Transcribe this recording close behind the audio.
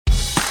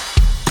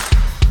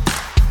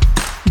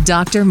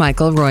Dr.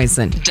 Michael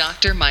Roizen.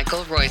 Dr.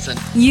 Michael Roizen.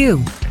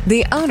 You,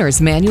 the Owner's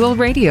Manual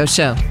Radio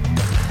Show.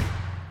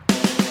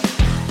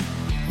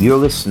 You're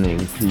listening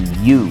to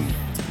You,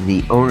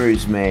 the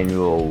Owner's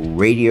Manual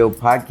Radio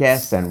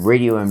Podcast on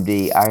Radio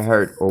MD,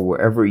 iHeart, or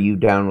wherever you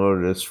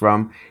downloaded us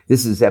from.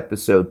 This is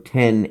episode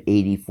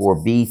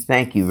 1084B.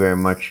 Thank you very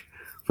much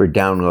for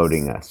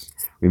downloading us.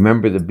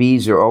 Remember, the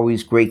B's are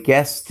always great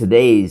guests.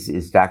 Today's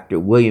is Dr.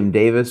 William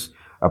Davis,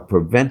 a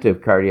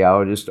preventive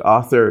cardiologist,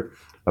 author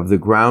of the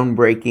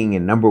groundbreaking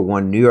and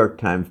 #1 New York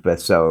Times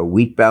bestseller,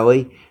 Wheat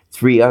Belly,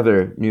 3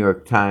 other New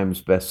York Times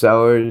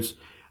bestsellers,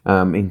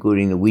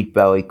 including the Wheat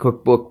Belly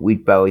Cookbook,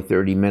 Wheat Belly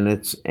 30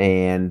 Minutes,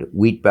 and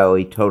Wheat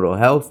Belly Total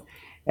Health,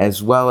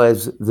 as well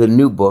as the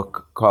new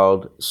book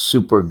called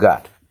Super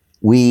Gut.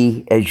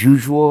 We, as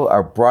usual,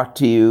 are brought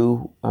to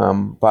you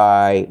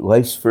by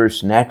Life's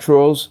First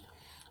Naturals,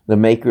 the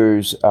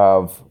makers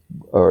of,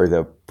 or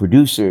the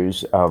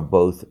producers of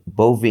both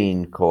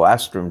bovine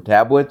colostrum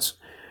tablets,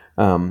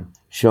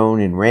 shown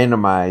in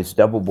randomized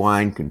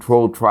double-blind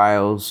controlled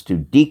trials to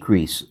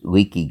decrease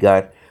leaky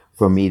gut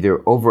from either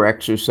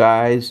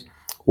overexercise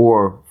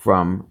or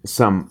from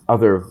some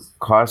other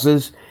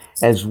causes,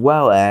 as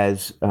well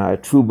as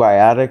True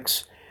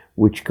Biotics,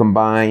 which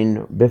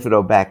combine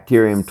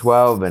Bifidobacterium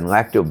 12 and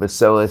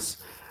Lactobacillus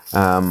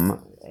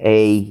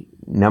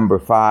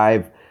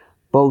A#5,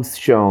 both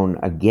shown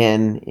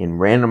again in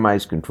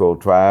randomized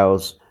controlled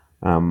trials.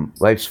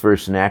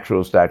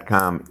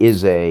 Life'sFirstNaturals.com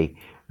is a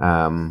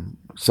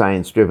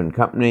science-driven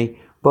company,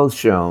 both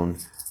shown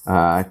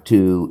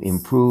to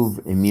improve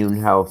immune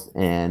health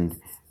and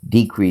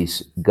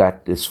decrease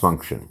gut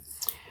dysfunction,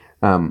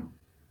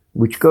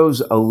 which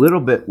goes a little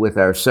bit with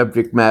our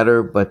subject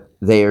matter, but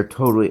they are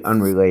totally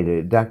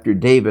unrelated. Dr.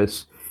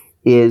 Davis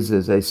is,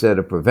 as I said,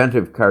 a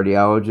preventive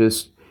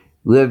cardiologist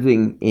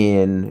living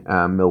in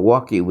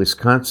Milwaukee,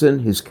 Wisconsin.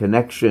 His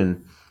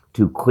connection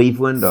to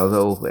Cleveland,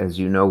 although, as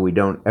you know, we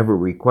don't ever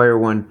require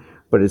one,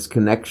 but his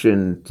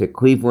connection to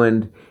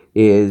Cleveland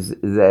is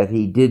that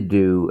he did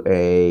do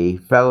a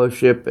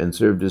fellowship and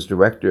served as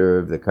director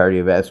of the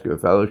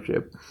Cardiovascular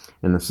Fellowship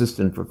and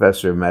assistant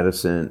professor of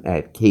medicine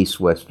at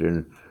Case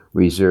Western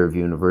Reserve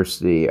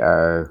University,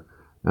 our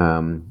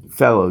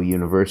fellow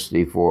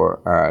university for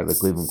the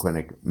Cleveland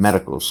Clinic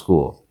Medical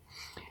School.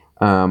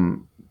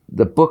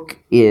 The book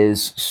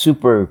is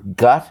Super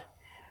Gut,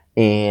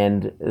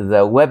 and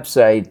the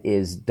website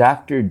is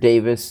Dr.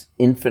 Davis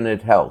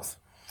Infinite Health.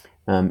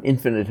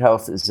 Infinite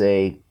Health is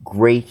a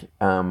great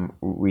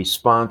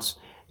response,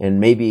 and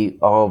maybe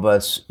all of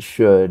us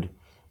should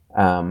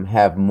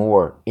have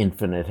more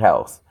infinite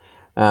health.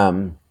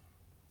 So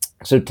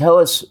tell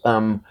us,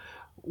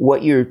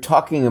 what you're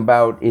talking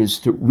about is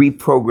to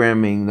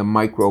reprogramming the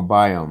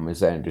microbiome,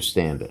 as I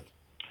understand it.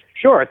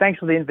 Sure. Thanks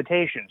for the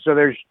invitation. So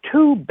there's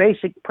 2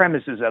 basic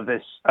premises of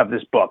this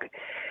book,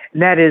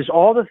 and that is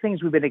all the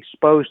things we've been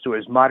exposed to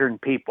as modern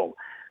people,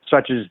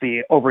 such as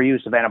the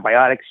overuse of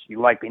antibiotics. You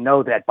likely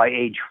know that by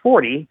age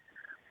 40,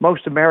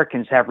 most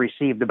Americans have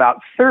received about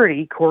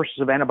 30 courses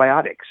of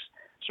antibiotics.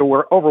 So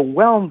we're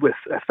overwhelmed with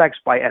effects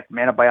from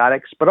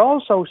antibiotics, but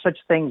also such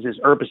things as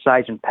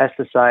herbicides and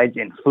pesticides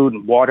in food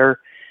and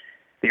water.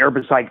 The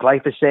herbicide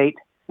glyphosate,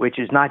 which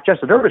is not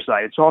just an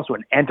herbicide, it's also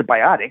an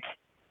antibiotic.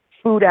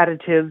 Food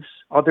additives,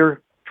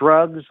 other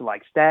drugs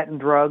like statin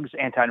drugs,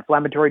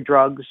 anti-inflammatory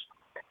drugs,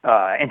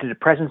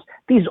 antidepressants,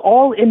 these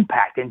all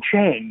impact and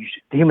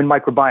change the human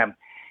microbiome.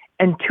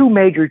 And 2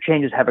 major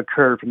changes have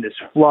occurred from this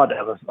flood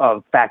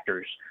of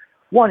factors.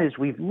 One is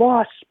we've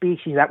lost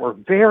species that were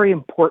very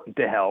important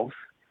to health,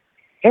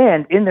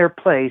 and in their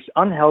place,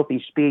 unhealthy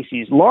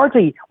species,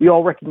 largely we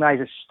all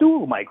recognize as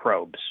stool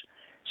microbes,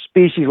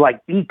 species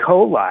like E.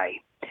 coli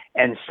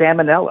and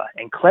Salmonella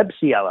and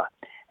Klebsiella.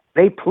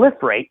 They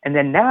proliferate and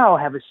then now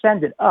have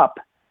ascended up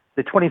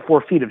the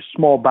 24 feet of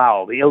small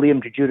bowel, the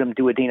ileum, jejunum,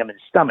 duodenum, and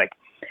stomach,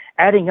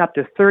 adding up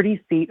to 30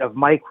 feet of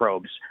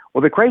microbes.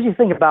 Well, the crazy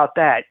thing about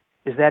that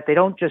is that they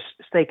don't just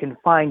stay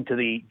confined to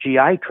the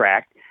GI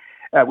tract.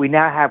 We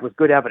now have, with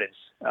good evidence,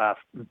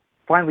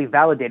 finally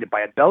validated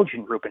by a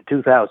Belgian group in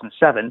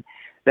 2007,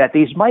 that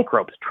these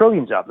microbes,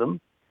 trillions of them,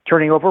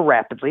 turning over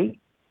rapidly,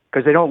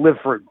 because they don't live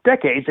for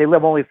decades, they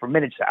live only for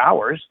minutes to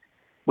hours.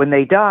 When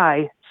they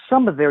die,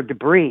 some of their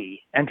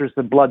debris enters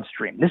the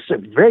bloodstream. This is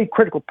a very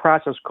critical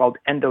process called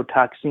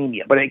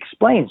endotoxemia, but it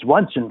explains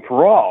once and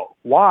for all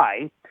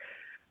why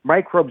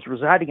microbes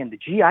residing in the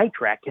GI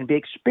tract can be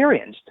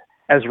experienced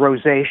as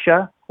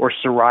rosacea or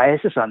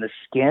psoriasis on the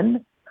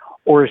skin,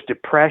 or as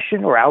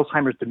depression or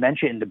Alzheimer's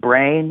dementia in the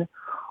brain,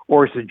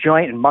 or as the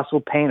joint and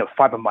muscle pain of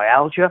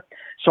fibromyalgia.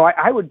 So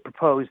I would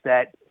propose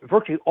that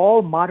virtually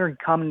all modern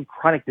common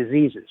chronic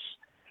diseases,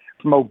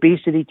 from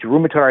obesity to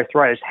rheumatoid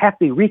arthritis, have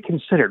to be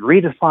reconsidered,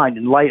 redefined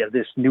in light of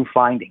this new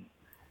finding.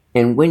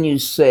 And when you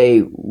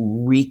say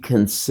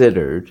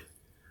reconsidered,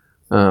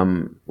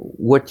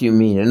 what do you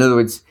mean? In other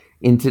words,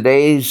 in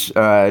today's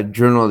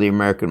Journal of the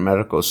American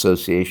Medical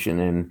Association,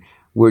 and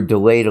we're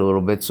delayed a little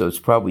bit, so it's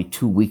probably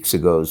 2 weeks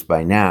ago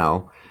by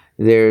now,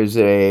 there's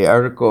an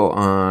article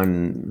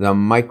on the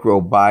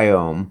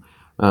microbiome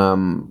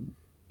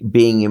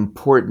being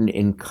important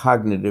in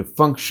cognitive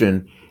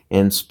function,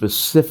 and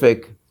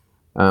specific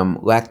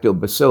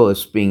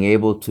lactobacillus being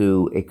able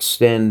to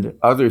extend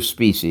other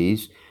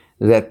species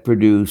that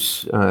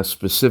produce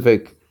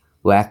specific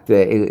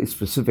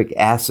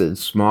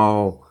acids,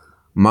 small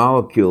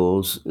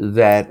molecules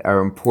that are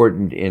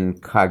important in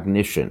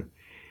cognition.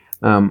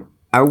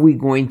 Are we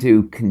going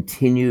to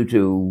continue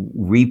to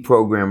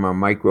reprogram our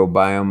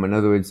microbiome? In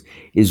other words,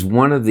 is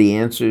one of the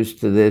answers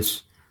to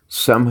this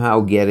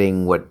somehow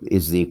getting what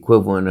is the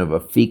equivalent of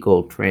a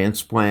fecal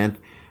transplant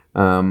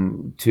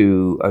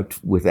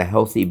with a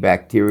healthy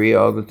bacteria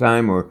all the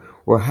time,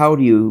 or how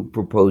do you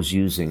propose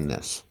using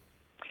this?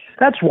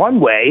 That's one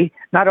way,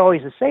 not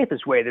always the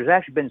safest way. There's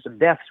actually been some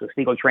deaths with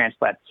fecal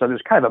transplant, so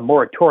there's kind of a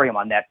moratorium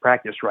on that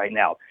practice right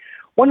now.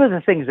 One of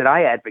the things that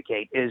I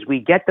advocate is we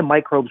get the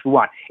microbes we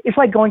want. It's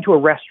like going to a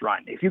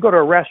restaurant. If you go to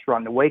a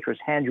restaurant, the waitress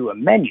hands you a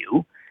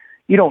menu,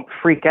 you don't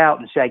freak out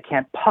and say, I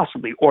can't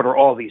possibly order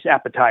all these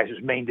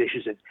appetizers, main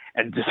dishes,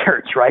 and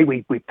desserts, right?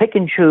 We pick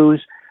and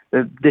choose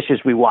the dishes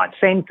we want.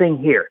 Same thing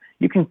here.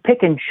 You can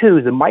pick and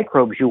choose the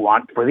microbes you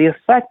want for the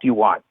effect you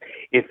want.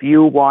 If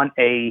you want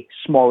a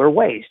smaller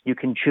waist, you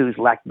can choose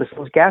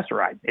Lactobacillus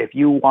gasseri. If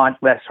you want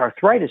less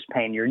arthritis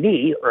pain in your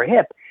knee or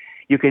hip,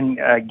 you can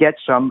get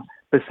some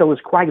Bacillus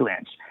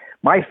coagulans.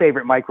 My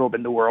favorite microbe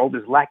in the world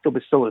is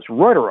Lactobacillus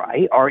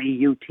reuteri,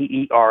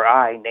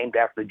 R-E-U-T-E-R-I, named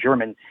after the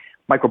German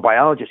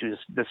microbiologist who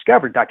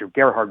discovered Dr.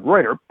 Gerhard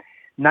Reuter.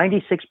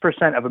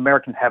 96% of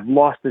Americans have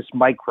lost this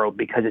microbe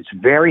because it's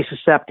very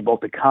susceptible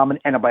to common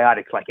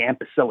antibiotics like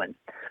ampicillin.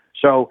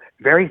 So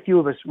very few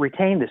of us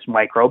retain this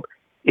microbe.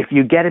 If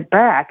you get it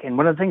back, and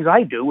one of the things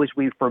I do is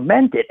we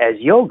ferment it as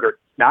yogurt,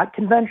 not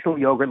conventional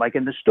yogurt like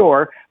in the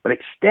store, but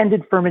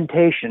extended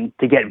fermentation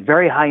to get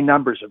very high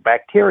numbers of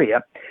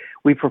bacteria.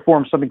 We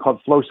perform something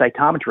called flow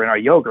cytometry in our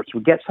yogurts.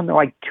 We get something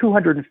like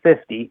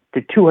 250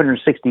 to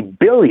 260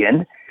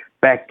 billion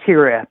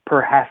bacteria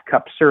per half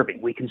cup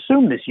serving. We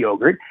consume this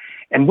yogurt,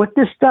 and what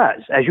this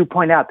does, as you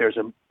point out, there's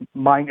a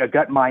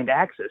gut-mind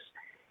axis.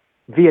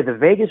 Via the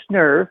vagus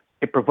nerve,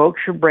 it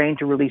provokes your brain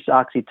to release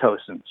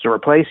oxytocin. So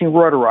replacing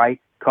reuteri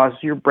causes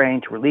your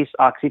brain to release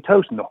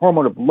oxytocin, the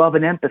hormone of love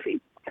and empathy.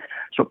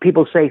 So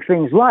people say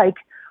things like,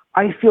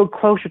 I feel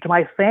closer to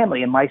my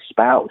family and my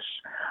spouse.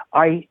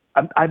 I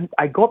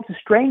go up to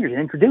strangers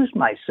and introduce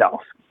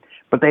myself.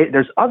 But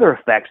there's other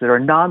effects that are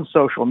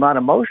non-social,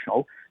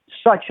 non-emotional,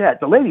 such as,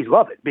 the ladies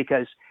love it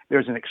because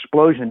there's an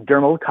explosion in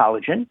dermal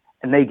collagen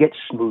and they get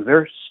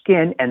smoother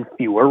skin and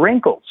fewer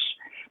wrinkles.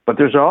 But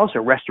there's also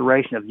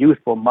restoration of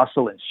youthful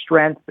muscle and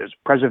strength. There's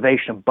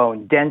preservation of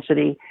bone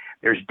density.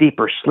 There's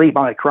deeper sleep.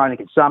 I'm a chronic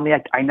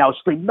insomniac. I now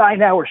sleep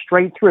 9 hours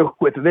straight through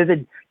with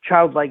vivid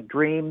childlike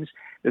dreams.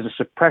 There's a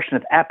suppression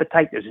of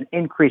appetite. There's an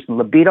increase in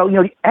libido.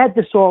 You add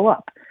this all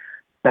up.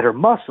 Better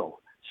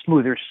muscle,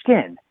 smoother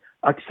skin,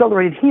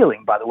 accelerated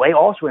healing, by the way,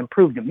 also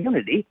improved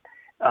immunity.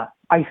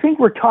 I think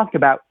we're talking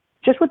about,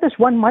 just with this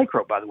one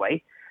microbe, by the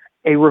way,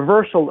 a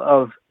reversal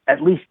of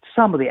at least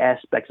some of the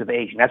aspects of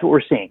aging. That's what we're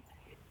seeing.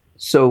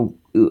 So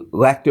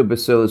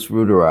Lactobacillus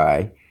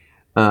reuteri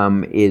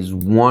is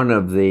one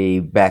of the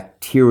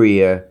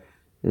bacteria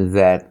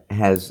that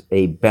has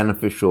a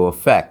beneficial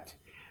effect.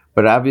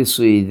 But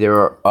obviously there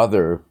are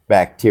other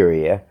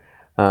bacteria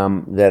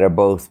that are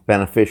both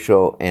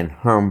beneficial and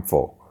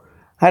harmful.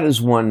 How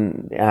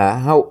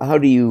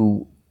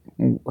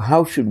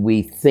should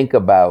we think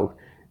about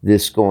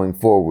this going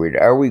forward?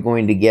 Are we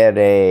going to get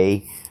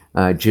a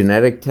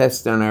genetic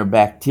test on our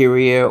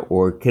bacteria,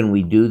 or can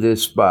we do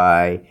this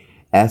by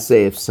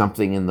assay of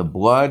something in the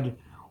blood,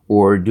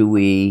 or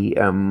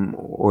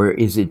or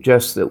is it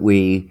just that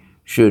we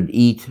should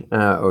eat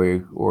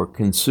or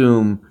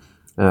consume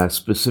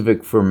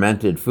specific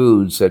fermented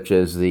foods, such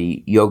as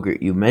the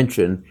yogurt you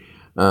mentioned,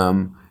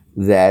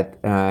 that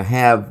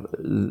have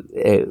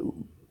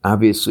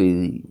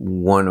obviously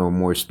one or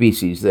more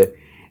species? That,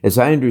 as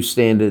I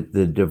understand it,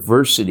 the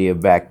diversity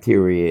of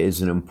bacteria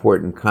is an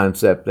important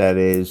concept. That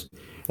is,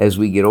 as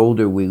we get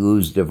older, we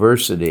lose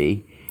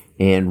diversity.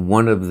 And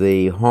one of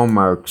the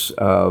hallmarks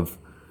of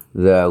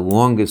the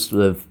longest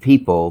lived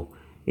people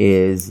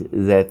is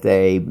that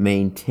they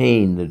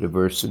maintain the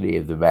diversity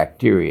of the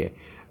bacteria.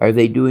 Are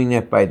they doing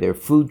that by their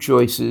food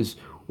choices,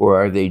 or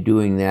are they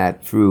doing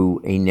that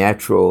through a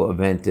natural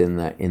event in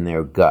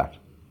their gut?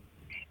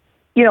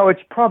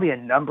 It's probably a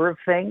number of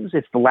things.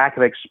 It's the lack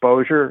of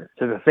exposure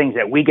to the things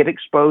that we get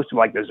exposed to,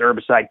 like those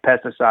herbicide,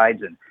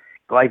 pesticides, and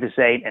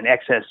glyphosate, and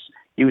excess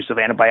use of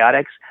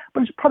antibiotics.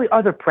 But it's probably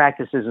other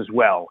practices as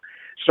well.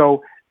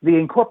 So the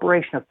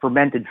incorporation of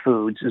fermented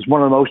foods is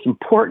one of the most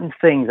important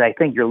things I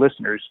think your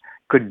listeners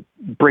could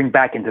bring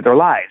back into their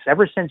lives.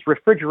 Ever since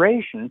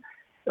refrigeration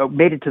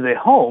made it to the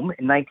home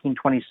in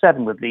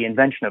 1927 with the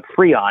invention of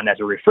Freon as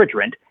a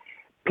refrigerant,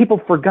 people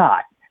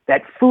forgot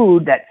that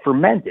food that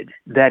fermented,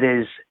 that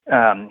is,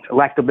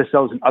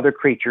 lactobacillus and other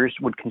creatures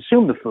would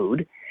consume the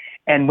food.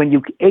 And when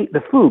you ate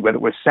the food, whether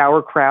it was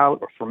sauerkraut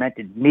or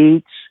fermented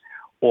meats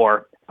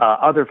or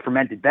other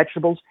fermented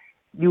vegetables,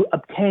 you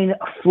obtain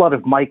a flood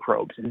of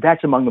microbes. And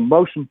that's among the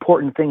most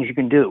important things you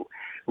can do.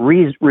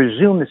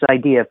 resume this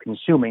idea of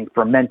consuming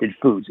fermented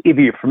foods.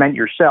 Either you ferment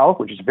yourself,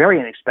 which is very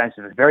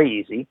inexpensive and very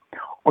easy,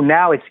 or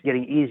now it's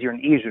getting easier and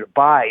easier to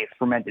buy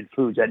fermented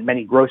foods at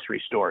many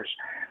grocery stores.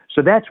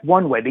 So that's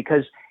one way,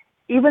 because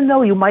even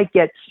though you might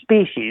get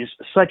species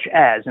such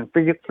as, and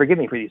forgive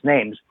me for these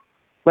names,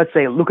 let's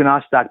say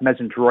Leuconostoc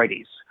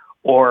mesenteroides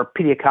or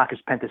Pediococcus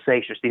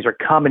pentasaceus. These are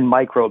common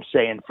microbes,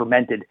 say, in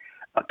fermented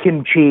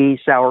kimchi,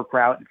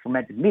 sauerkraut, and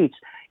fermented meats.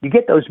 You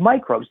get those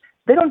microbes.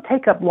 They don't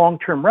take up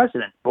long-term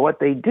residence, but what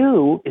they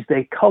do is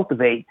they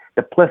cultivate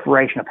the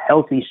proliferation of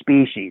healthy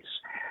species.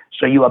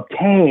 So you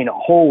obtain a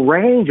whole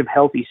range of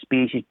healthy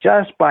species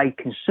just by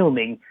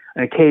consuming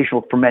an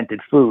occasional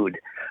fermented food.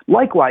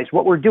 Likewise,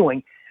 what we're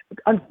doing,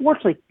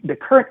 unfortunately, the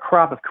current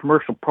crop of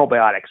commercial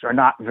probiotics are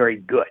not very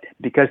good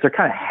because they're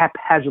kind of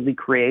haphazardly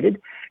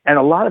created, and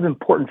a lot of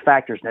important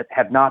factors that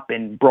have not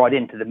been brought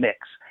into the mix.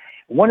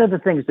 One of the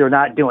things they're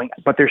not doing,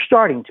 but they're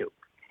starting to,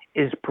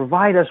 is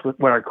provide us with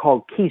what are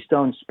called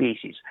keystone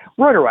species.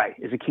 Rhodori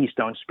is a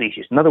keystone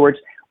species. In other words,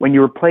 when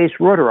you replace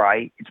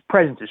rhodori, its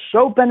presence is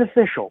so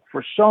beneficial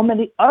for so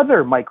many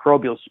other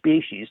microbial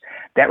species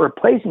that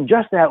replacing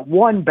just that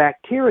one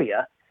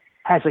bacteria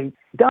has a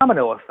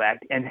domino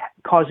effect and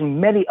causing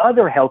many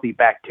other healthy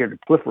bacteria to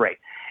proliferate.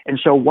 And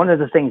so one of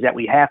the things that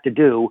we have to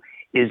do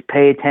is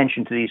pay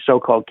attention to these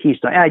so-called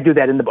keystone, and I do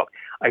that in the book.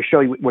 I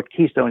show you what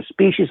keystone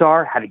species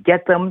are, how to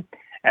get them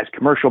as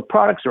commercial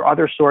products or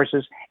other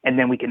sources, and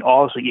then we can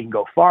also even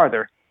go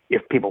farther,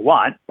 if people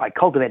want, by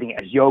cultivating it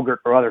as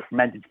yogurt or other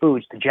fermented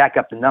foods to jack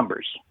up the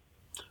numbers.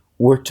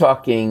 We're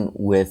talking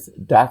with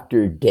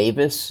Dr.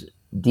 Davis,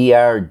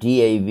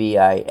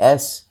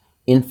 Drdavis.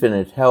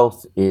 Infinite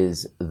Health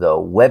is the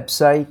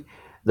website.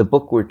 The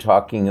book we're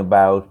talking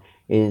about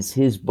is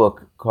his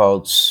book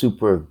called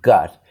Super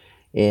Gut,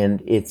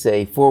 and it's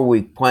a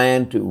 4-week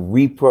plan to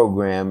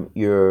reprogram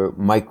your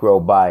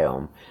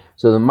microbiome.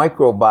 So the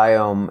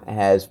microbiome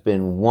has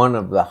been one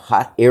of the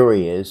hot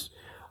areas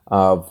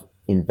of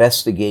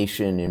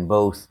investigation in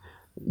both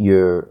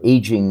your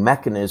aging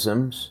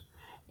mechanisms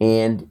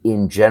and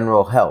in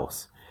general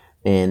health.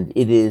 And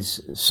it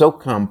is so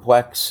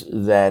complex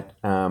that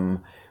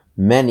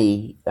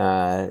many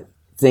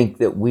think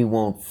that we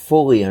won't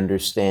fully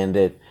understand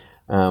it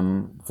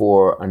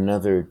for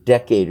another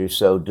decade or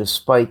so,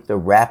 despite the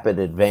rapid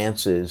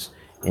advances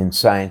in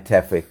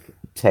scientific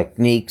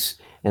techniques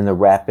and the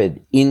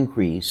rapid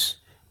increase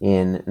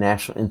in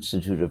National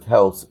Institute of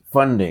Health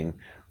funding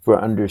for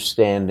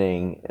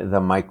understanding the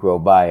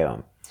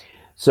microbiome.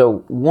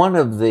 So one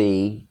of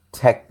the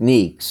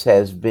techniques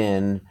has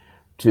been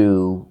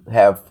to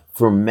have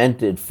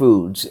fermented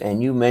foods,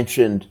 and you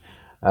mentioned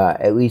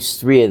at least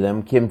 3 of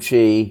them: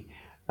 kimchi,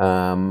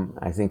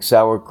 I think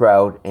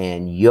sauerkraut,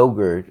 and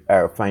yogurt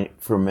are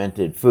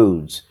fermented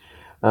foods.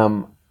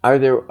 Are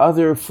there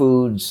other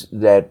foods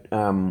that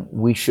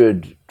we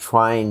should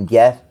try and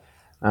get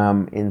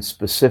in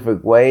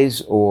specific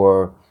ways,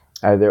 or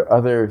are there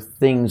other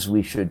things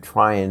we should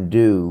try and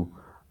do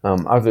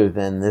other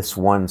than this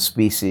one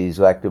species,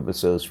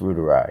 Lactobacillus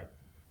reuteri?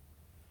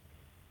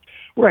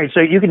 Right, so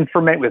you can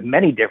ferment with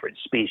many different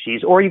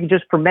species, or you can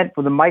just ferment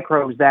for the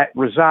microbes that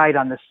reside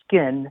on the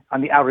skin,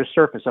 on the outer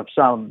surface of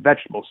some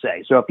vegetables,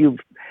 say. So if you've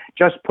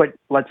just put,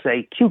 let's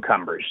say,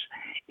 cucumbers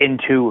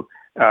into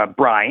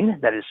brine,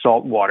 that is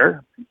salt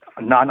water,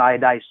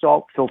 non-iodized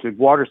salt, filtered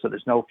water, so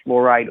there's no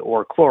fluoride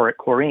or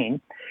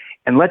chlorine,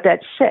 and let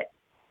that sit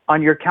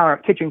on your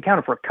kitchen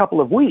counter for a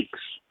couple of weeks,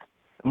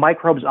 the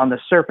microbes on the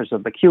surface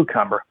of the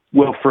cucumber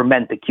will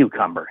ferment the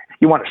cucumber.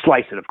 You want to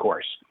slice it, of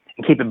course,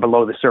 and keep it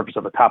below the surface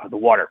of the top of the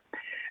water.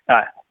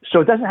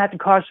 So it doesn't have to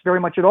cost very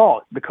much at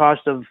all, the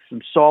cost of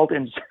some salt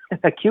and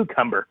a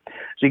cucumber.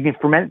 So you can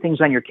ferment things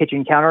on your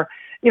kitchen counter.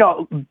 You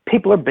know,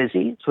 people are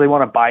busy, so they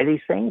want to buy these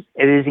things.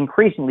 It is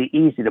increasingly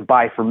easy to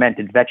buy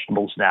fermented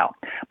vegetables now.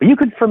 But you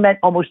could ferment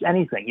almost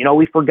anything. You know,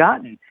 we've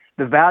forgotten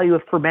the value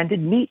of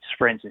fermented meats,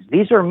 for instance.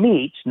 These are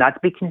meats, not to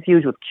be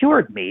confused with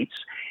cured meats.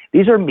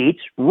 These are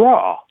meats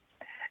raw.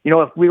 You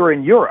know, if we were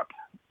in Europe,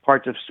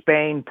 parts of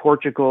Spain,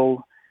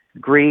 Portugal,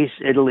 Greece,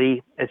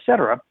 Italy,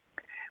 etc.,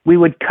 we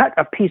would cut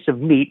a piece of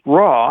meat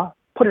raw,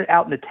 put it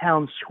out in the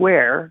town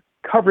square,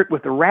 cover it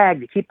with a rag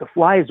to keep the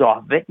flies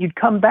off of it. You'd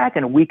come back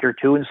in a week or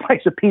two and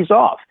slice a piece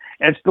off,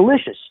 and it's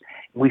delicious.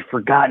 We've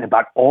forgotten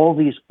about all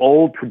these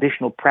old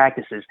traditional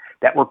practices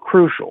that were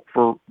crucial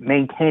for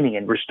maintaining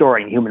and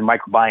restoring the human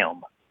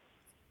microbiome.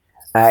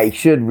 I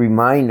should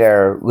remind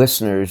our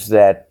listeners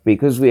that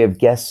because we have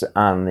guests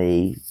on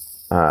the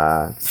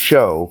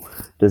show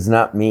does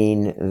not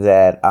mean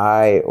that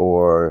I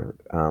or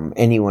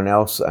anyone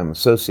else I'm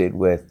associated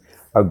with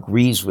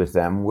agrees with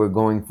them. We're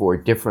going for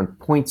different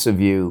points of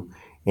view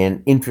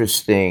and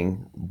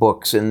interesting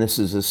books, and this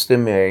is a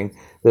stimulating.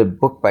 The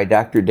book by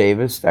Dr.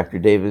 Davis,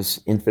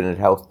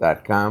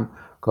 DrDavisinfinitehealth.com,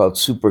 called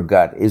Super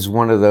Gut, is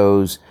one of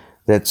those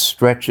that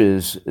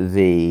stretches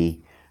the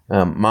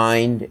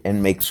mind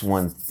and makes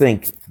one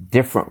think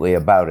differently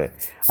about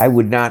it. I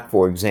would not,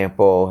 for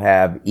example,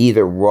 have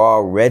either raw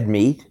red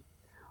meat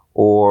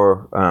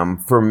or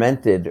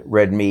fermented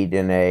red meat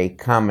in a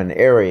common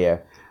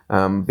area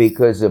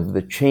because of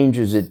the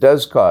changes it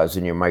does cause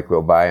in your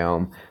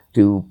microbiome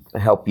to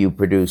help you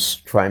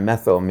produce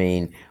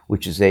trimethylamine,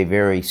 which is a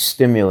very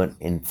stimulant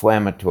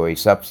inflammatory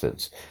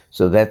substance.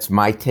 So that's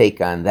my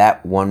take on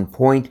that one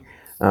point.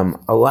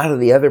 A lot of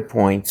the other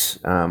points,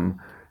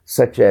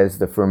 such as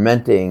the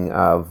fermenting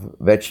of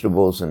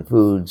vegetables and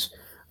foods,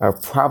 are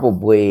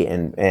probably,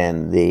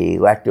 and the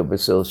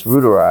Lactobacillus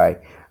reuteri,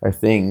 are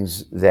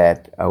things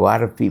that a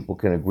lot of people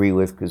can agree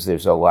with because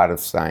there's a lot of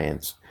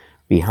science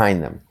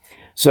behind them.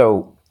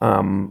 So,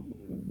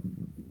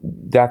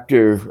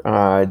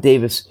 Dr.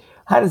 Davis,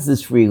 how does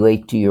this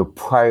relate to your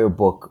prior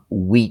book,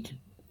 Wheat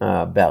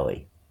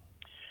Belly?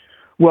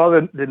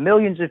 Well, the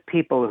millions of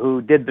people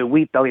who did the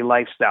wheat belly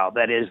lifestyle,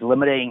 that is,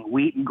 eliminating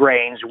wheat and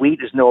grains. Wheat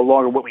is no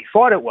longer what we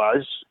thought it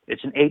was.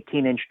 It's an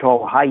 18-inch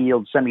tall,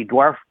 high-yield,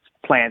 semi-dwarf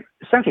plant,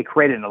 essentially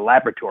created in a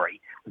laboratory,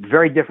 with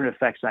very different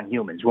effects on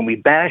humans. When we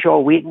banish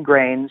all wheat and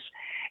grains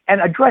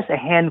and address a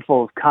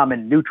handful of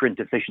common nutrient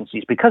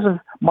deficiencies because of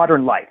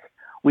modern life.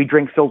 We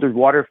drink filtered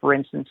water, for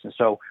instance, and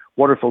so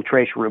water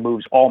filtration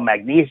removes all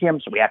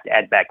magnesium, so we have to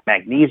add back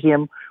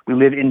magnesium. We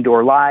live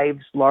indoor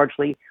lives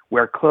largely,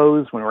 wear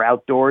clothes when we're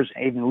outdoors,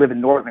 and even live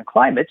in northern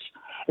climates,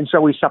 and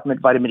so we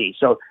supplement vitamin E.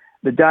 So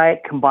the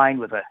diet combined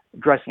with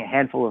addressing a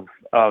handful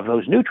of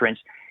those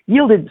nutrients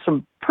yielded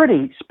some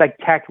pretty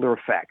spectacular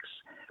effects.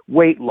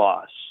 Weight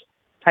loss,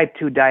 type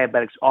 2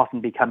 diabetics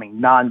often becoming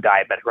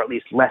non-diabetic, or at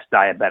least less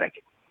diabetic,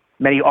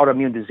 many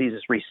autoimmune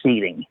diseases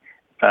receding.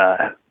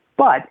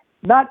 But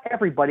not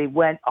everybody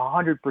went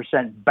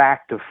 100%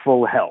 back to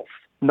full health.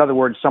 In other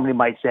words, somebody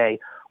might say,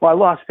 well, I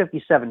lost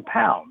 57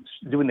 pounds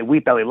doing the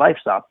wheat belly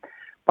lifestyle,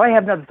 but I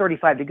have another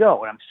 35 to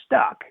go and I'm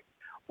stuck.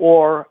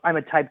 Or I'm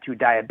a type 2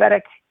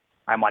 diabetic,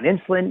 I'm on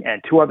insulin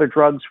and 2 other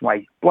drugs for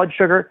my blood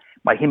sugar,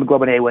 my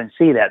hemoglobin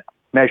A1C, that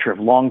measure of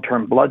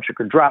long-term blood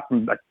sugar, dropped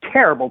from a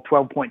terrible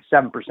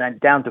 12.7%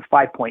 down to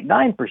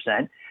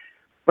 5.9%,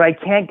 but I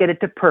can't get it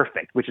to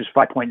perfect, which is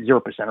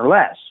 5.0% or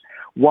less.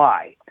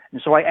 Why?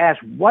 And so I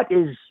asked,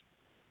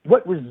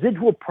 what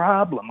residual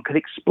problem could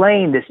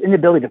explain this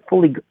inability to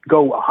fully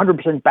go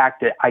 100% back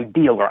to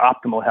ideal or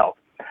optimal health?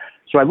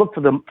 So I looked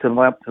to the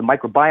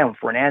microbiome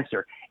for an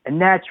answer,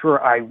 and that's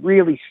where I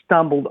really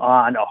stumbled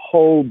on a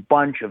whole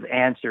bunch of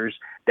answers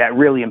that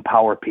really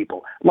empower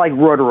people, like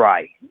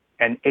reuteri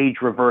and age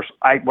reversal,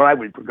 what I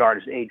would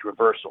regard as age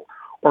reversal,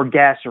 or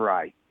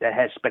gasseri, that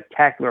has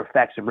spectacular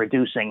effects of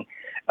reducing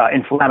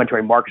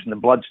inflammatory markers in the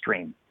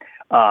bloodstream.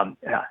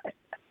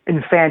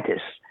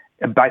 Infantis,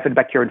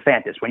 Bifidobacteria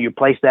infantis, when you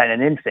place that in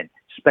an infant,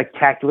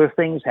 spectacular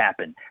things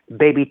happen. The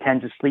baby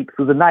tends to sleep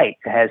through the night.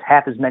 It has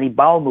half as many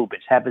bowel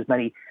movements, half as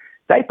many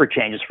diaper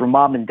changes for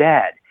mom and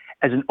dad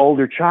as an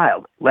older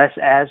child, less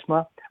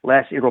asthma,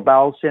 less irritable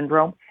bowel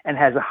syndrome, and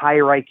has a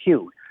higher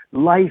IQ.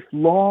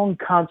 Lifelong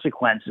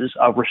consequences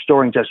of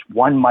restoring just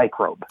one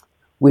microbe.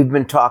 We've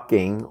been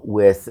talking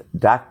with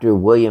Dr.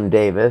 William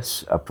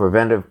Davis, a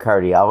preventive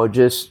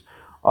cardiologist,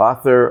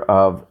 author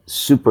of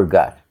Super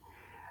Gut.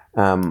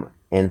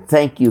 And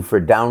thank you for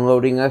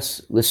downloading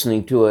us,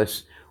 listening to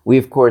us. We,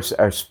 of course,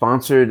 are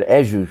sponsored,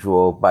 as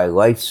usual, by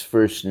Life's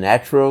First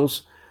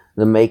Naturals,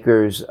 the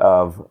makers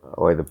of,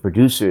 or the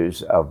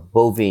producers of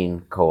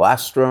bovine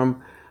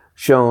colostrum,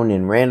 shown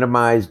in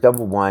randomized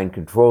double-blind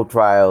controlled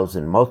trials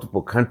in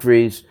multiple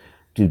countries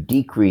to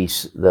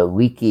decrease the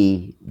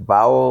leaky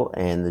bowel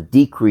and the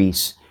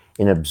decrease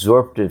in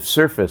absorptive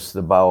surface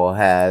the bowel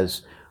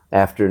has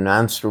after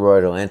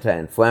nonsteroidal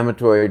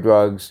anti-inflammatory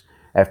drugs,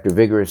 after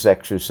vigorous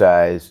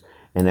exercise,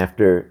 and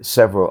after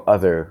several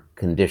other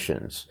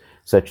conditions,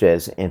 such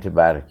as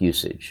antibiotic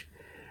usage.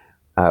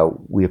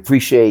 We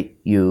appreciate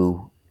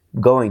you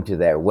going to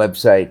their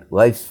website,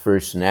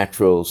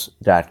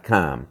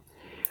 lifesfirstnaturals.com.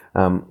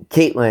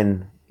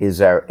 Caitlin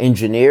is our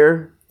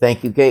engineer.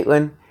 Thank you,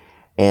 Caitlin.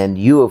 And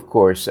you, of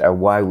course, are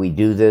why we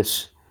do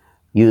this.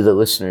 You, the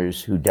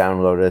listeners who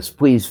download us,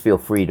 please feel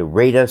free to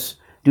rate us.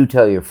 Do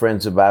tell your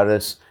friends about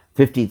us.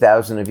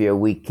 50,000 of you a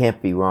week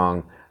can't be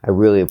wrong. I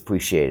really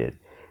appreciate it.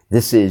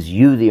 This is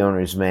You, the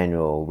Owner's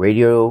Manual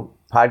radio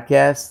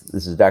podcast.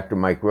 This is Dr.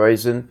 Mike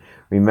Roizen.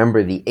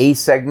 Remember, the A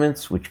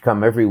segments, which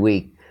come every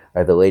week,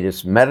 are the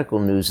latest medical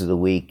news of the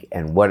week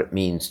and what it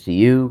means to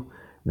you.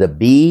 The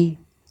B,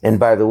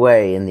 and by the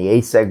way, in the A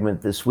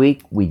segment this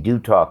week, we do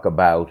talk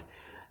about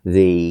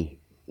the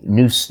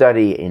new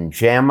study in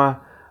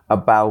JAMA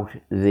about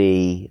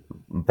the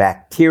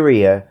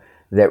bacteria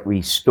that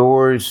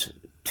restores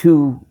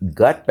 2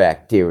 gut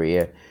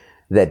bacteria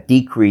that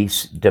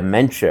decrease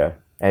dementia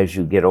as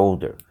you get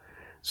older.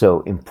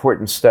 So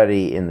important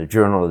study in the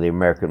Journal of the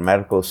American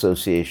Medical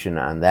Association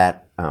on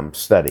that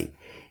study.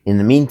 In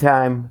the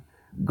meantime,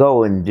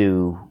 go and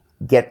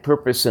get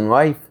purpose in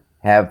life,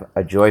 have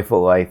a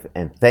joyful life,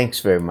 and thanks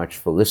very much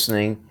for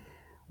listening.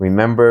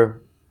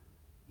 Remember,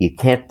 you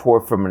can't pour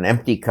from an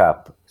empty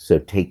cup, so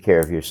take care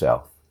of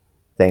yourself.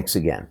 Thanks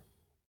again.